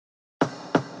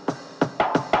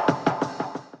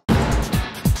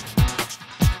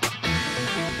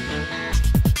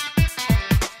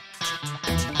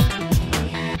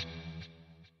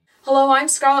Hello, I'm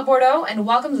Scarlett Bordeaux, and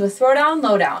welcome to the Throwdown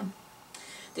Lowdown.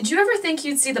 Did you ever think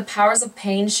you'd see the powers of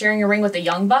pain sharing a ring with the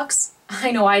Young Bucks?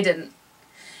 I know I didn't.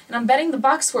 And I'm betting the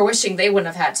Bucks were wishing they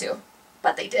wouldn't have had to.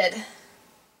 But they did.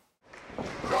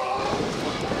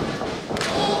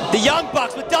 The Young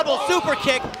Bucks with double super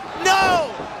kick.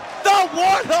 No! The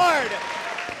Warlord!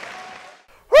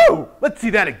 Woo! Let's see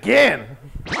that again!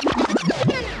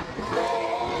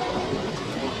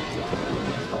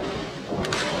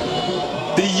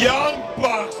 The Young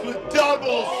Bucks with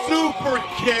double super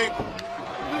kick.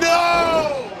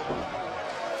 No!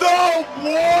 The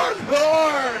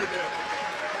Warlord!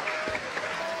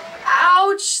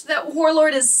 Ouch! That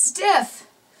Warlord is stiff!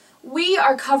 We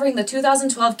are covering the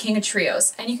 2012 King of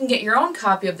Trios, and you can get your own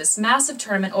copy of this massive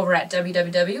tournament over at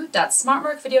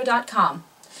www.smartmarkvideo.com.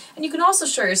 And you can also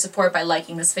show your support by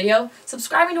liking this video,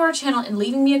 subscribing to our channel, and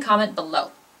leaving me a comment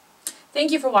below.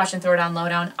 Thank you for watching Throwdown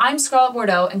Lowdown. I'm Scarlett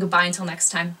Bordeaux, and goodbye until next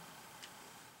time.